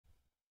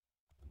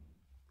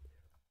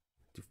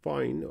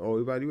find or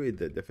evaluate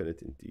the definite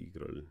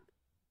integral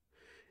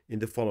in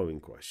the following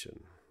question.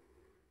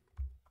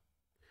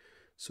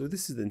 So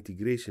this is the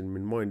integration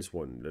من minus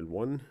 1 لل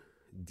 1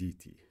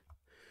 dt.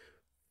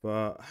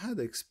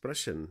 فهذا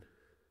expression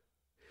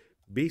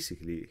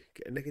basically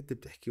كأنك أنت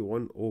بتحكي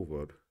 1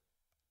 over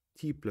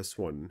t plus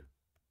 1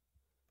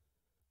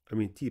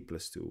 t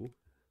plus 2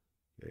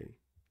 okay,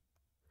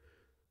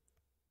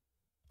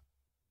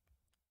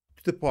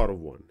 to the power of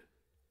 1.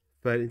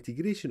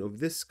 فالintegration of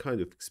this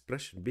kind of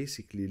expression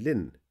basically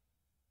ln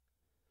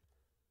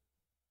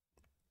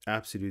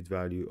absolute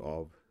value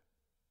of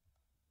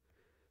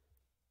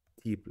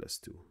t plus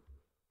 2.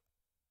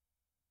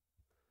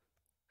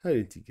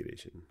 هاي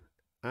integration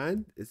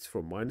and it's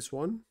from minus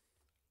 1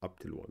 up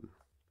till 1.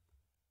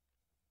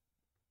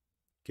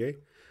 Okay,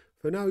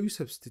 for now you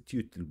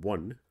substitute the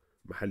 1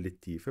 محل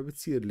التي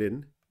فبتصير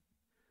ln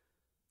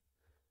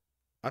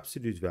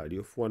absolute value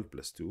of 1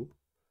 plus 2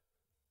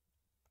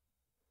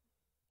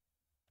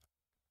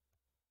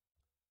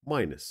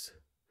 minus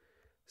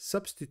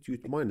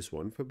substitute minus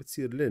 1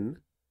 فبتصير ln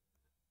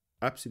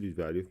absolute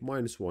value of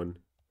minus 1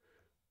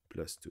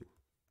 plus 2.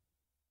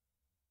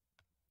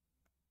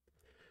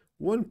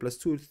 1 plus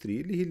 2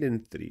 3 اللي هي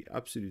ln 3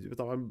 absolute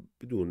طبعا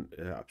بدون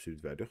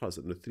absolute value خلاص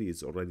انه 3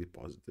 is already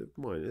positive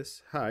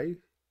minus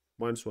هاي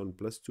minus 1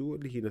 plus 2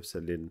 اللي هي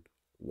نفسها ln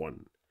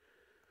 1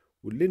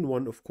 والln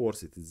 1 of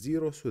course it is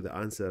 0 so the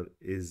answer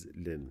is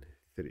ln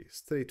 3.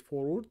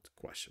 Straightforward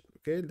question.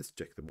 Okay, let's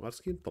check the mark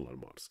scheme. طلع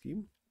المارك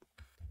scheme.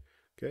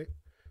 Okay,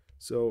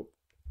 so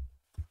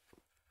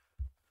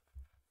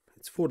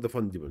it's for the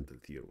fundamental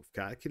theorem of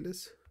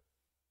calculus.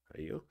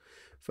 ايوه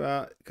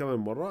فكمان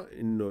مرة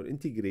انه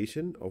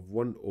الانتجريشن of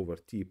 1 over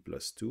t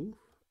plus 2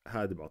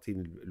 هذا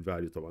بعطيني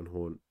الفاليو طبعا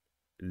هون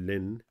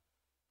ln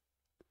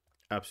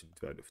absolute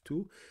value of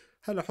 2.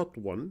 هلا احط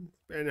 1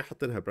 يعني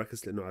حطيناها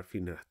براكتس لانه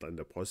عارفين انها حط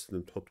عندنا بوزيتيف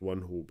لما تحط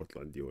 1 هو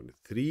بطلع عندي 1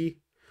 3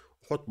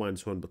 وحط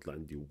minus 1 بطلع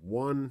عندي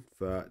 1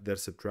 ف their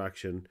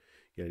subtraction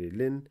يعني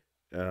ln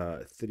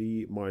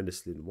 3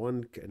 minus ln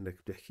 1 كأنك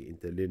بتحكي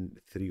انت ln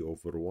 3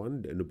 over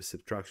 1 لانه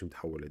بالسبتراكشن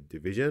بتحول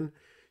للديفيجن.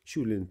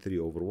 شو ln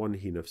 3 over 1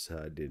 هي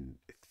نفسها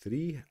ln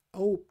 3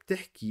 او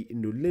بتحكي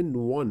انه ln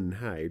 1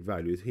 هاي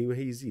الفاليو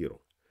هي 0.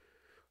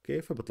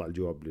 اوكي فبطلع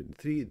الجواب ln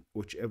 3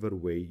 whichever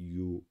way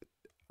you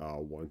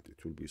want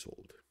it will be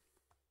solved.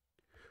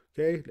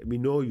 Okay, let me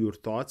know your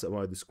thoughts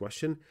about this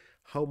question.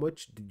 How much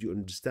did you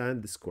understand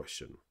this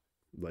question?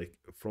 Like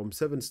from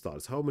 7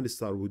 stars, how many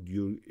stars would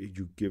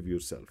you give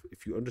yourself?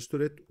 If you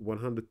understood it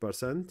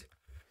 100%,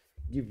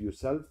 give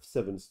yourself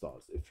 7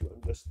 stars. If you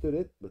understood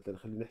it مثلا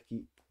خلينا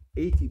نحكي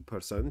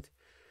 80%,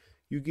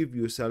 you give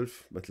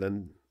yourself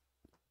مثلا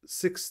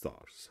 6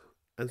 stars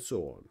and so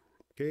on.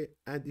 Okay,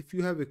 and if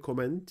you have a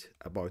comment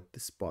about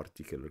this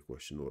particular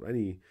question or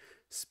any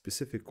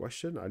specific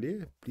question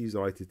عليه, please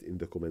write it in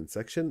the comment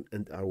section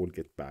and I will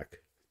get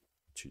back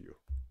to you.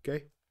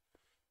 Okay.